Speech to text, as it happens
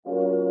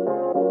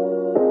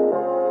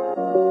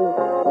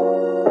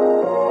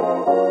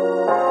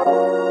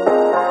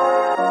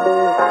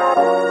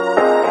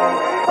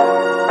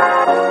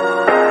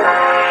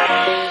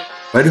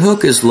Red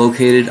Hook is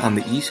located on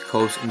the East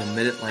Coast in the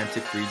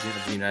Mid-Atlantic region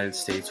of the United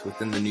States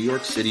within the New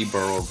York City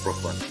borough of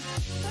Brooklyn.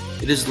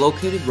 It is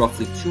located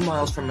roughly 2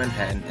 miles from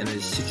Manhattan and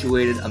is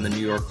situated on the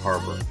New York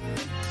Harbor.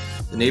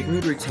 The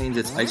neighborhood retains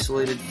its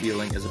isolated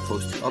feeling as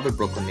opposed to other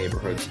Brooklyn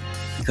neighborhoods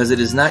because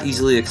it is not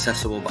easily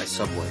accessible by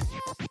subway.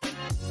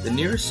 The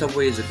nearest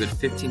subway is a good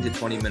 15 to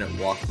 20 minute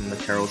walk from the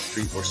Carroll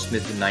Street or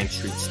Smith and 9th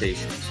Street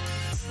stations.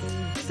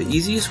 The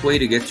easiest way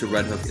to get to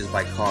Red Hook is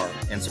by car,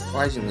 and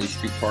surprisingly,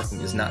 street parking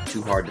is not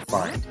too hard to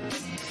find.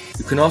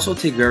 You can also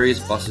take various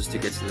buses to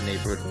get to the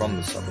neighborhood from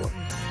the subway.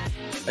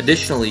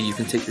 Additionally, you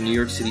can take the New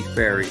York City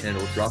ferry and it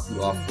will drop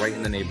you off right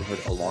in the neighborhood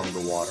along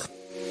the water.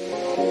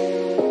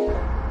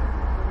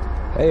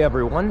 Hey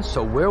everyone,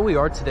 so where we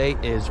are today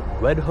is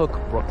Red Hook,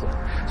 Brooklyn.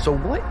 So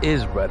what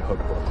is Red Hook,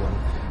 Brooklyn?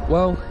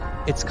 Well,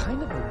 it's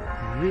kind of a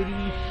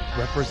gritty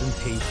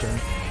representation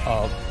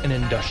of an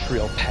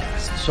industrial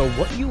past. So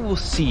what you will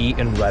see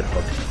in Red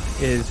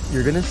Hook is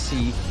you're gonna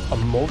see a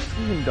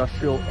mostly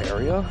industrial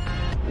area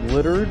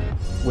littered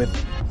with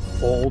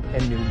old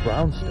and new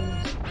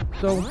brownstones.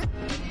 So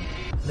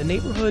the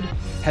neighborhood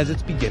has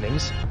its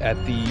beginnings at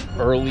the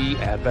early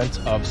advent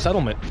of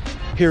settlement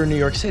here in New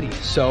York City.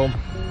 So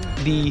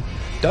the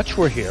Dutch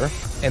were here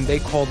and they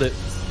called it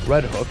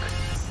Red Hook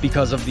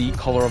because of the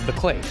color of the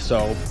clay.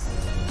 So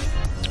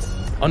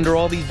under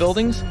all these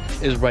buildings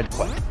is red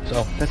clay.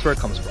 So that's where it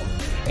comes from.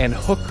 And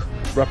Hook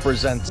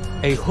represents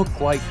a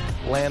hook-like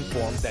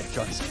landform that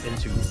juts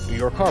into New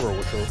York Harbor,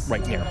 which we're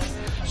right near.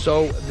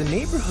 So the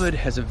neighborhood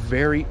has a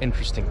very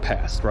interesting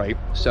past, right?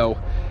 So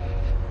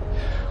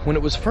when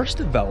it was first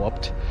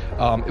developed,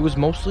 it was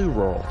mostly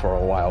rural for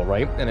a while,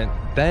 right? And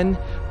then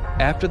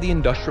after the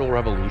Industrial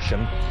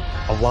Revolution,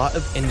 a lot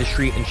of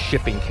industry and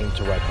shipping came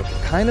to Red Hook.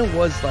 It kind of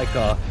was like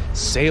a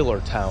sailor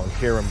town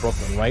here in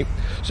Brooklyn, right?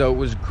 So it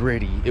was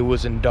gritty, it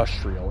was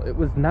industrial, it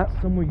was not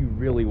somewhere you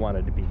really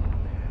wanted to be.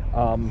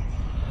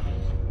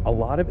 A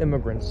lot of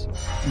immigrants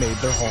made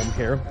their home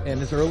here,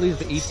 and as early as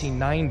the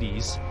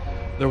 1890s,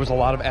 there was a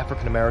lot of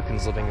African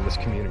Americans living in this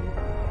community.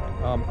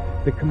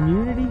 The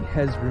community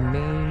has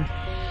remained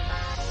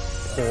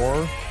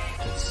poor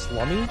and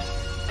slummy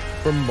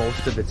for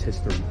most of its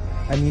history.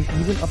 I mean,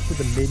 even up to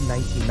the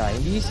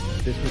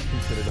mid-1990s, this was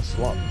considered a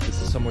slum.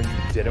 This is somewhere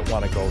you didn't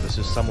want to go. This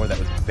is somewhere that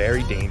was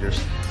very dangerous,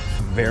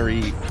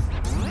 very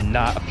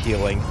not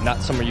appealing,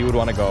 not somewhere you would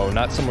want to go,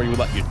 not somewhere you would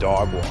let your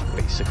dog walk,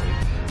 basically.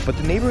 But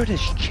the neighborhood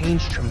has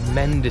changed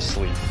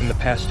tremendously in the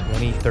past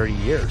 20, 30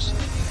 years.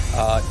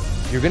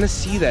 You're gonna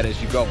see that as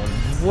you go. And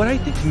what I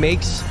think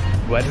makes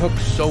Red Hook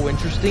so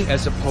interesting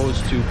as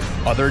opposed to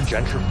other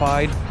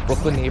gentrified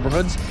Brooklyn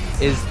neighborhoods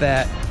is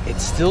that it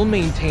still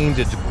maintains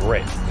its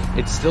grit.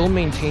 It still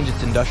maintains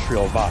its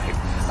industrial vibe.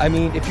 I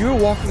mean, if you were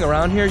walking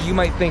around here, you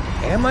might think,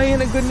 am I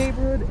in a good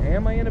neighborhood?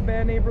 Am I in a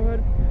bad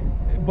neighborhood?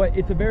 But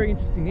it's a very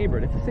interesting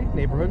neighborhood. It's a safe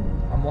neighborhood.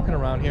 I'm walking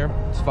around here,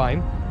 it's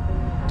fine.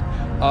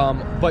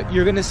 But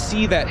you're gonna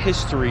see that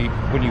history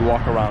when you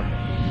walk around.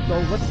 So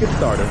let's get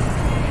started.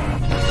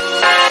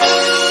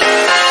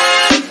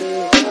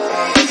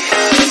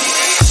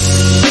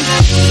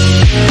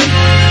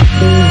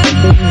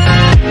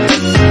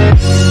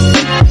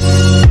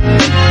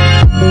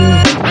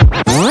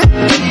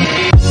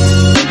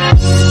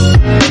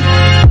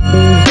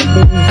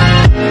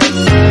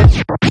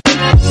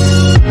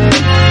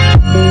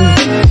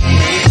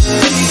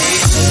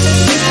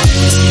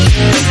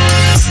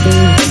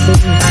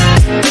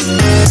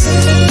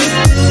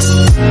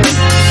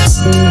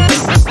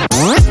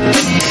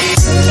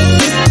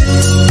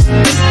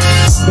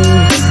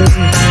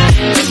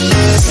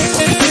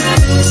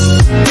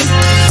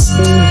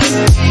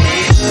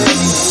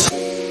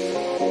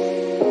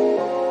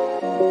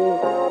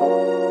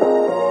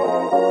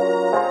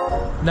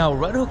 Now,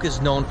 Red Hook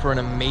is known for an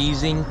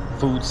amazing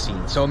food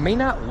scene. So it may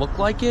not look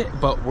like it,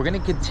 but we're gonna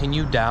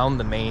continue down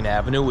the main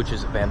avenue, which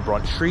is Van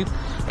Brunt Street,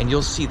 and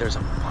you'll see there's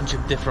a bunch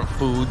of different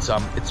foods.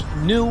 It's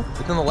new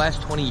within the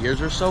last 20 years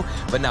or so,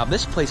 but now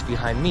this place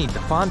behind me,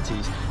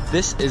 DeFonte's,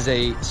 this is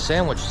a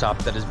sandwich shop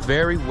that is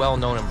very well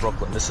known in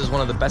Brooklyn. This is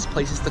one of the best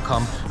places to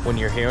come when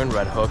you're here in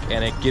Red Hook,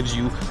 and it gives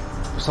you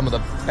some of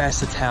the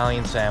best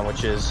Italian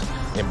sandwiches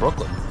in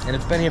Brooklyn. And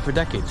it's been here for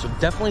decades, so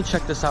definitely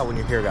check this out when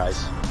you're here,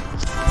 guys.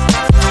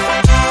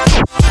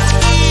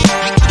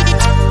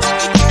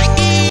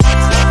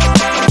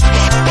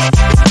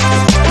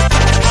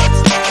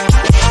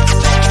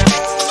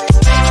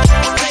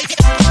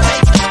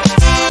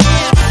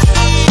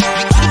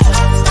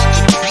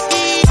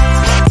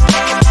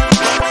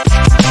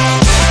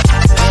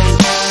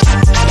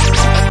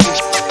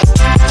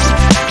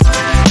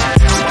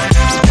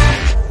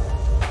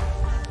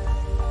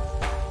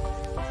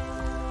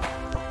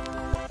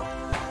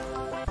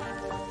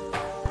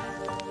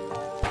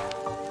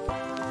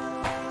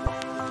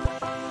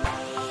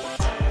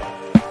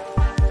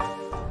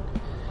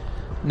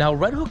 Now,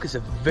 Red Hook is a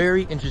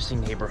very interesting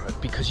neighborhood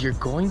because you're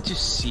going to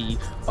see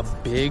a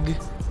big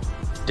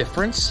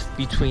difference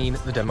between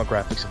the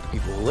demographics of the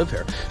people who live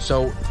here.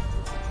 So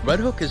Red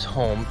Hook is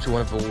home to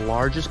one of the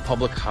largest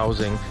public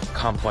housing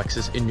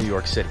complexes in New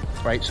York City,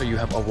 right? So you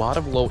have a lot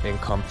of low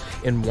income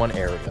in one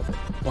area of it.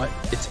 But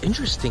it's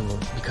interesting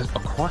because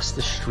across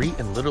the street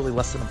and literally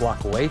less than a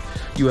block away,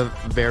 you have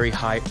very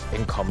high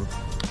income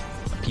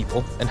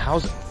people and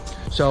housing.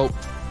 So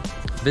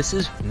this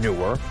is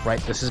newer,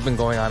 right? This has been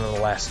going on in the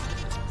last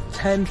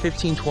 10,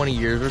 15, 20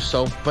 years or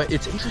so, but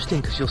it's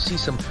interesting because you'll see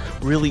some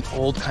really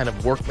old kind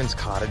of workman's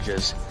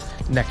cottages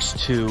next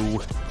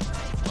to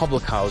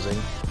public housing,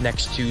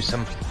 next to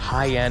some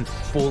high-end,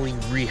 fully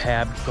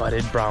rehabbed,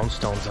 gutted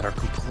brownstones that are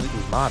completely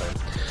modern.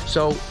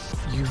 So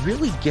you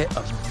really get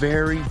a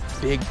very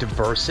big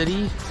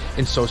diversity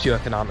in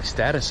socioeconomic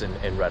status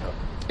in Red Hook.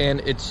 And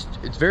it's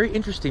very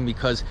interesting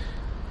because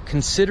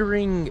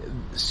considering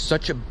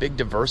such a big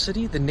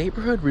diversity, the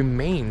neighborhood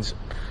remains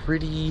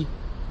pretty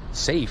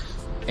safe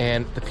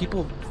and the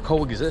people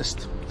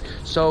coexist.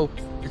 So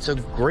it's a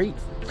great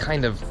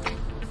kind of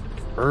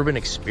urban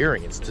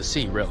experience to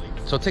see, really.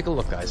 So take a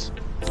look, guys.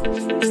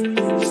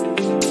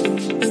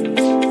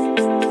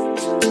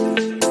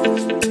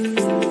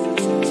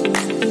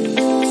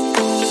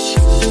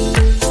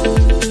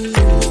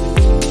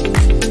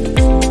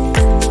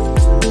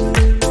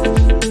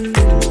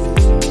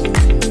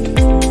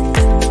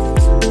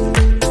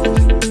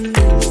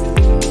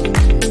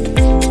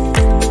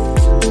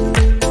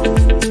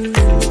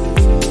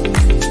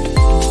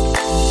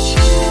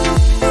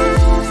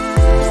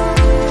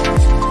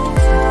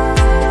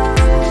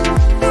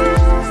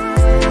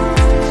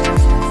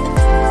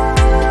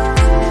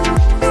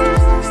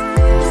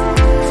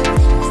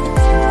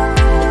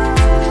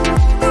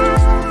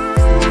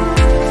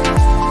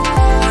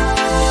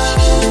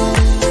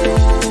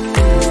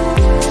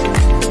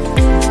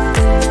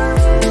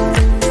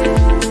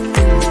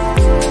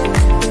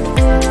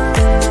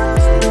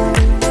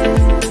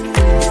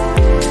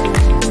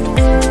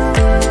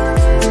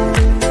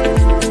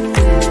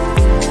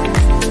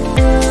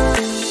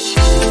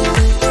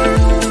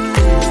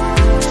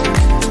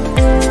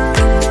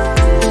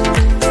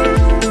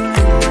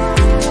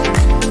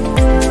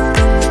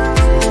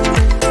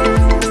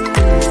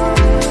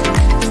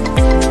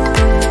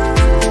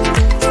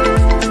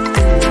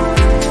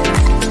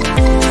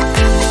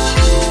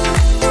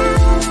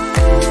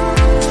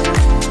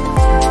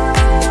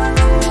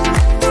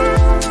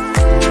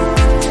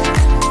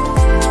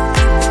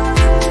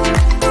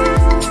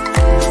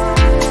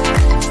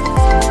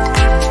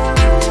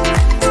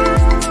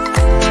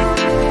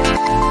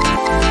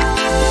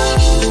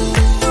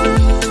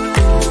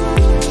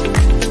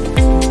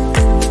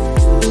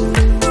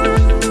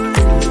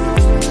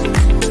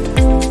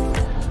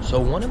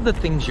 The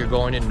things you're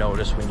going to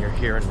notice when you're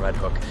here in Red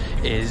Hook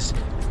is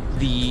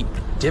the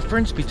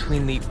difference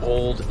between the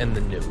old and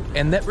the new,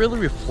 and that really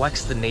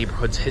reflects the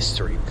neighborhood's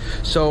history.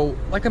 So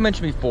like I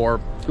mentioned before,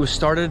 it was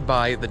started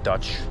by the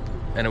Dutch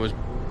and it was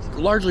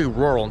largely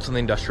rural until the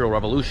Industrial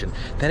Revolution.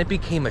 Then it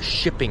became a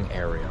shipping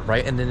area,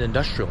 right, and an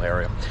industrial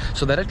area.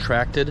 So that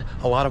attracted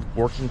a lot of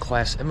working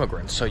class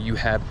immigrants. So you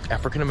had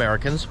African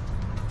Americans,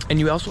 and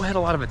you also had a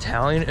lot of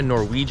Italian and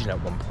Norwegian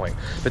at one point,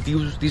 but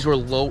these were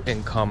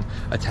low-income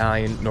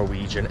Italian,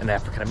 Norwegian, and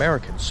African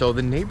Americans. So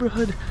the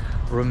neighborhood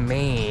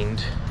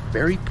remained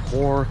very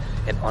poor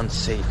and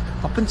unsafe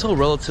up until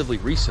relatively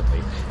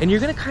recently. And you're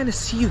gonna kind of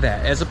see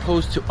that as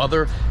opposed to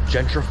other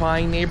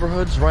gentrifying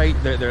neighborhoods, right?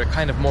 They're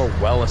kind of more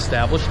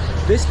well-established.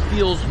 This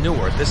feels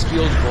newer, this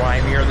feels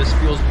grimier, this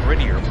feels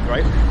grittier,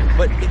 right?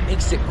 But it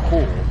makes it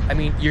cool. I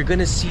mean, you're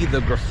gonna see the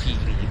graffiti,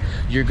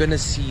 you're gonna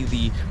see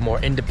the more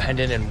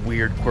independent and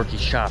weird quirky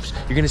shops,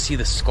 you're gonna see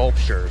the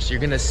sculptures, you're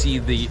gonna see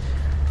the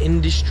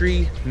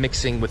industry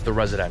mixing with the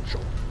residential.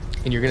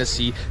 And you're gonna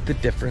see the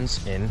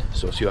difference in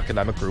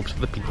socioeconomic groups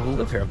for the people who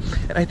live here.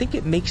 And I think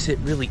it makes it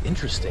really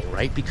interesting,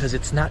 right? Because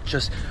it's not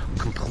just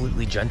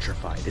completely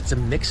gentrified, it's a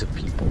mix of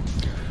people.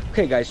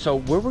 Okay guys, so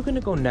where we're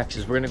gonna go next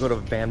is we're gonna go to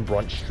Van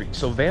Brunt Street.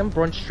 So Van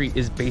Brunt Street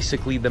is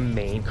basically the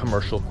main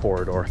commercial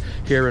corridor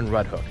here in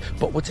Red Hook.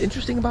 But what's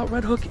interesting about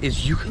Red Hook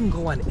is you can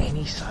go on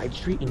any side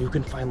street and you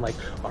can find like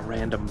a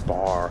random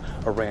bar,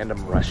 a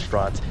random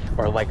restaurant,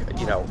 or like,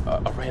 you know,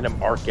 a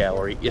random art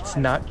gallery. It's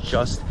not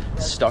just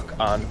stuck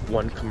on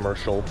one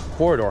commercial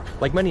corridor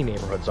like many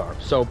neighborhoods are.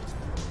 So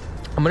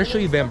I'm going to show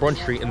you Van Brunt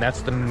Street, and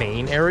that's the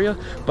main area,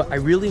 but I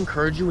really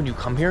encourage you when you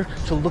come here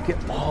to look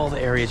at all the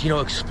areas, you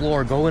know,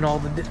 explore, go in all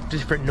the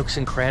different nooks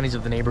and crannies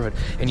of the neighborhood,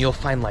 and you'll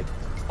find like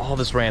all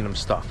this random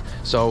stuff.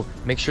 So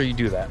make sure you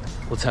do that.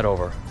 Let's head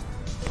over.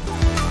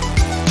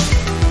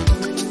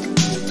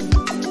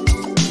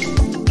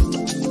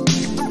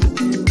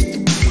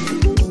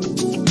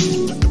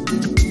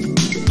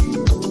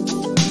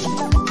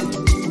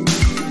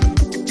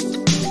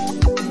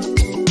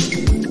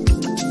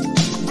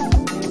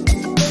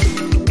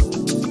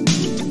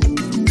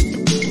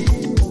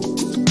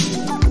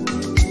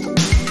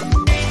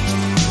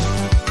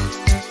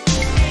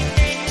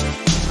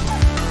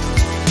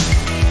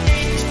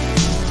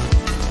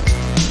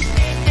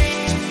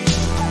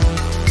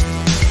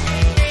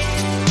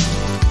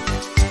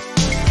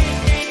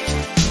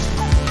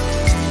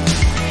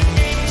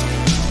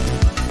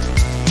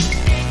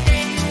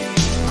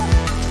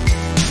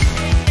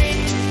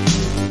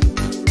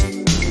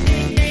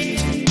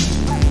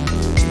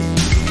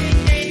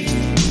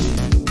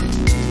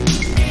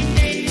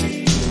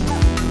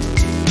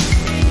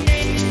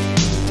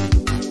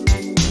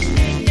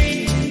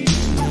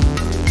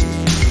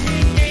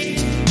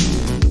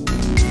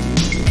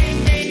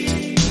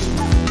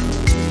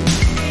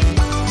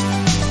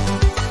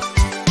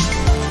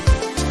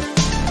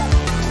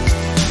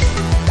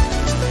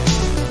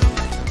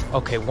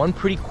 Okay, one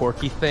pretty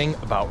quirky thing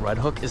about Red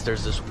Hook is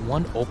there's this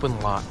one open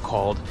lot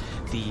called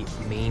the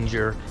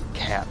Manger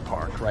Cat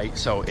Park, right?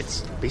 So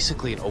it's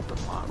basically an open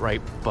lot,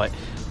 right? But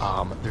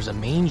there's a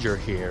manger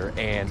here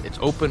and it's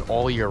open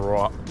all year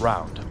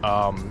round.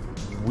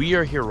 We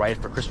are here right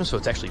after Christmas, so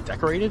it's actually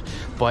decorated,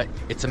 but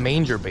it's a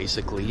manger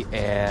basically,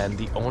 and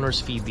the owners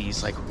feed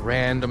these like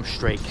random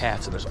stray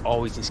cats, and there's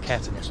always these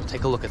cats in here. So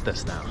take a look at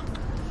this now.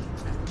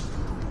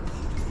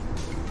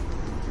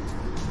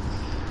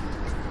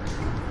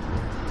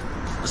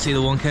 See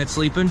the one cat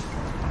sleeping?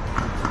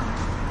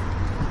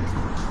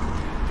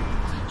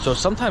 So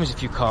sometimes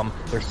if you come,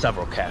 there's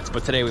several cats,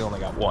 but today we only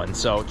got one.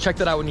 So check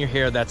that out when you're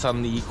here. That's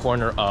on the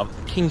corner of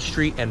King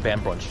Street and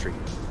Van Brunt Street.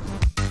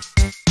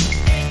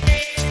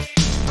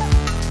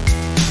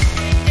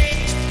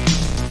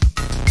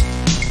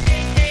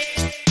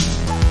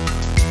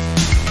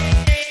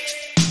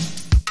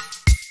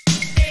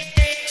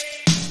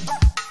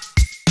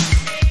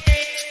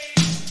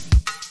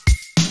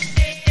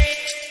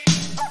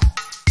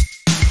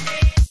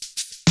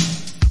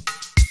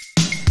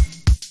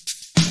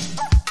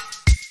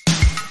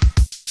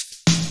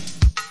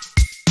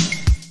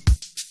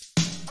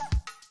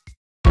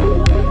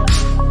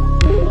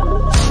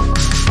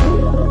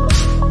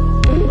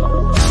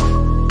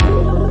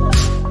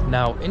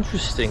 Now,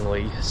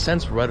 interestingly,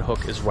 since Red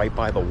Hook is right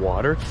by the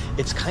water,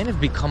 it's kind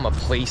of become a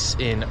place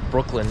in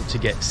Brooklyn to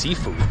get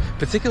seafood,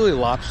 particularly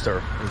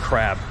lobster and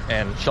crab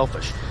and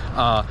shellfish.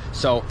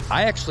 So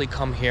I actually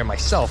come here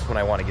myself when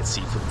I want to get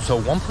seafood.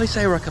 So one place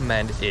I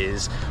recommend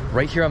is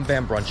right here on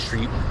Van Brunt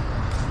Street.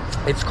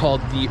 It's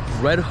called the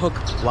Red Hook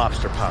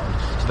Lobster Pound.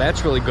 So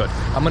that's really good.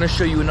 I'm gonna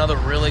show you another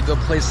really good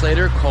place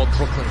later called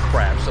Brooklyn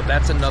Crab. So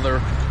that's another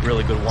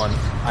really good one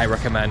I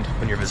recommend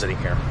when you're visiting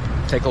here.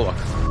 Take a look.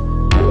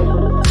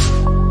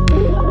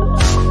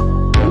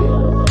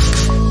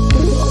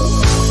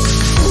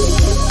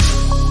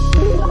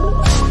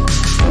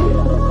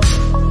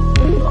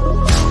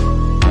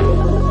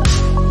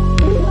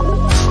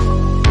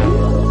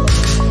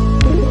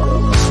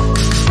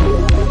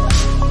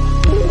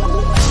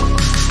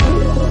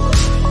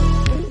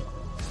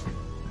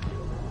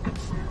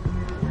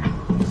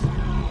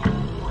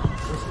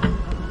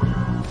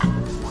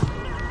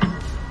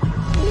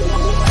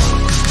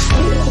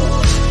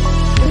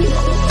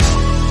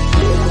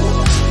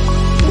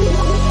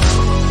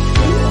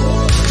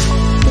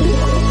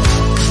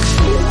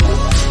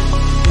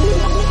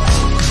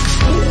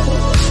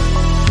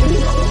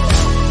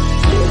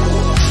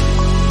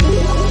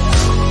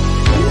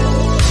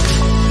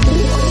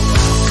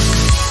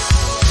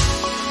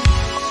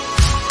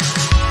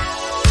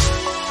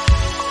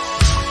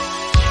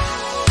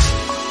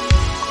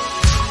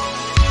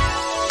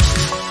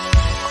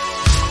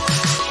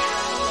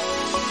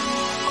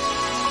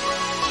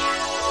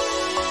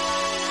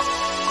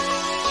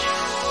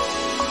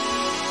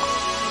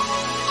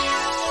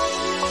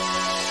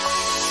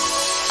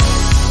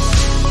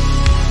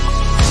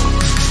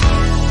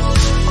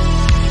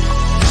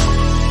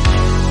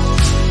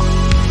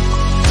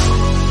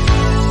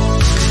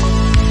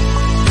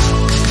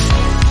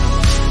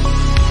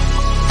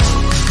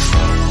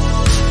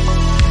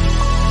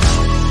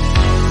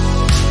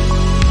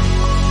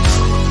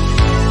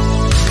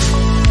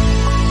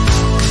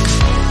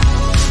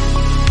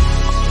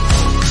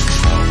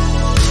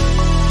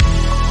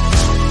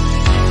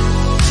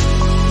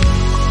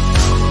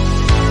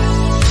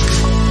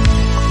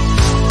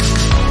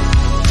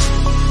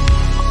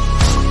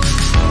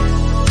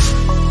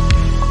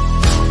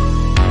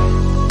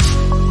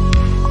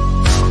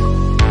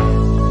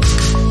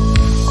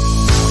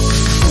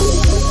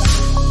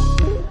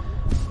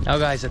 Now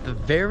guys, at the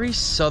very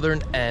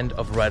southern end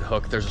of Red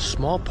Hook, there's a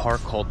small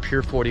park called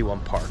Pier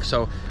 41 Park.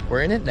 So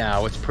we're in it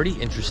now. It's pretty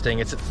interesting.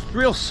 It's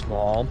real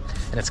small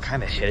and it's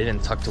kind of hidden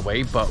and tucked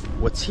away, but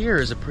what's here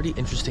is a pretty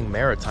interesting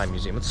maritime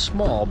museum. It's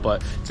small,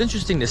 but it's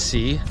interesting to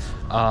see.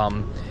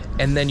 And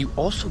then you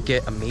also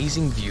get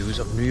amazing views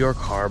of New York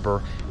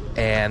Harbor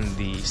and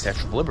the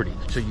Statue of Liberty.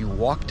 So you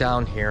walk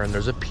down here and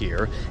there's a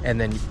pier,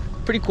 and then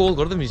pretty cool.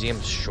 Go to the museum.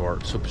 It's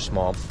short, super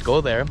small. Go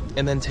there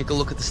and then take a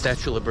look at the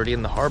Statue of Liberty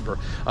and the harbor.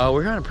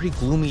 We're on a pretty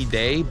gloomy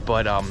day,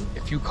 but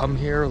if you come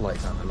here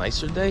like on a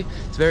nicer day,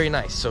 it's very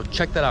nice. So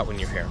check that out when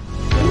you're here.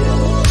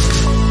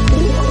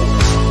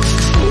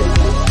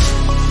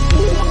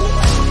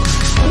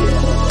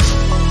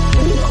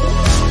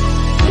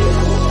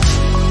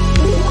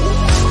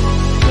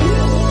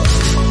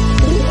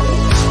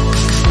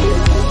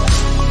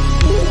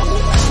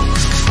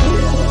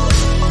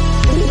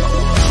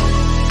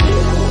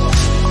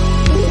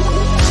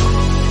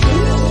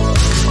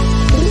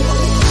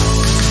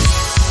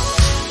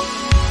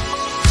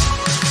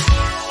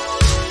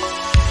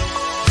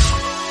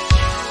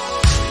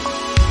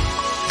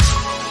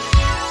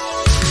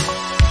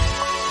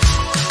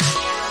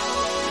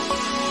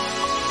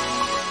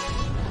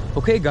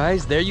 Okay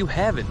guys, there you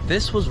have it.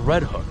 This was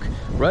Red Hook.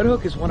 Red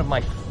Hook is one of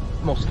my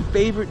most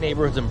favorite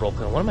neighborhoods in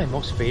Brooklyn, one of my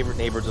most favorite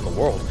neighborhoods in the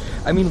world.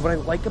 I mean, what I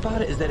like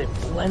about it is that it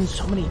blends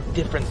so many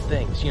different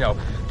things. You know,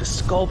 the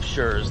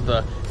sculptures,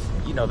 the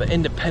you know, the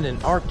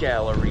independent art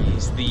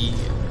galleries, the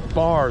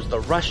bars, the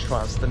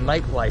restaurants, the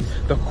nightlife,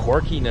 the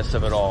quirkiness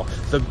of it all,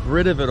 the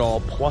grit of it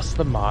all, plus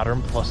the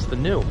modern, plus the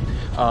new.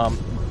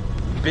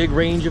 Big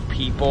range of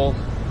people,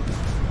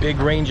 big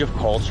range of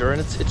culture,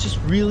 and it's just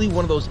really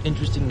one of those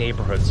interesting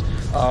neighborhoods.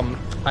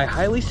 I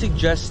highly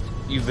suggest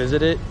you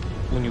visit it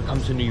when you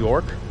come to New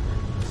York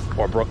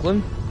or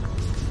Brooklyn.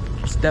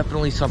 It's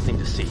definitely something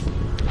to see.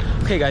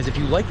 Okay guys, if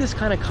you like this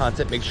kind of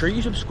content, make sure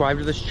you subscribe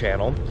to this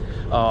channel.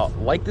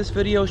 Like this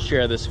video,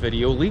 share this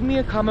video, leave me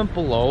a comment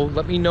below,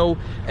 let me know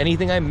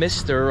anything I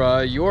missed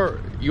or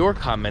your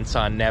comments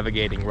on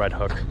navigating Red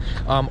Hook.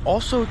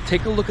 Also,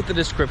 take a look at the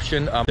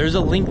description. There's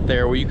a link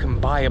there where you can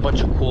buy a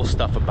bunch of cool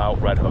stuff about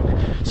Red Hook.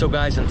 So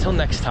guys, until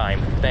next time,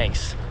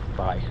 thanks,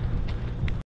 bye.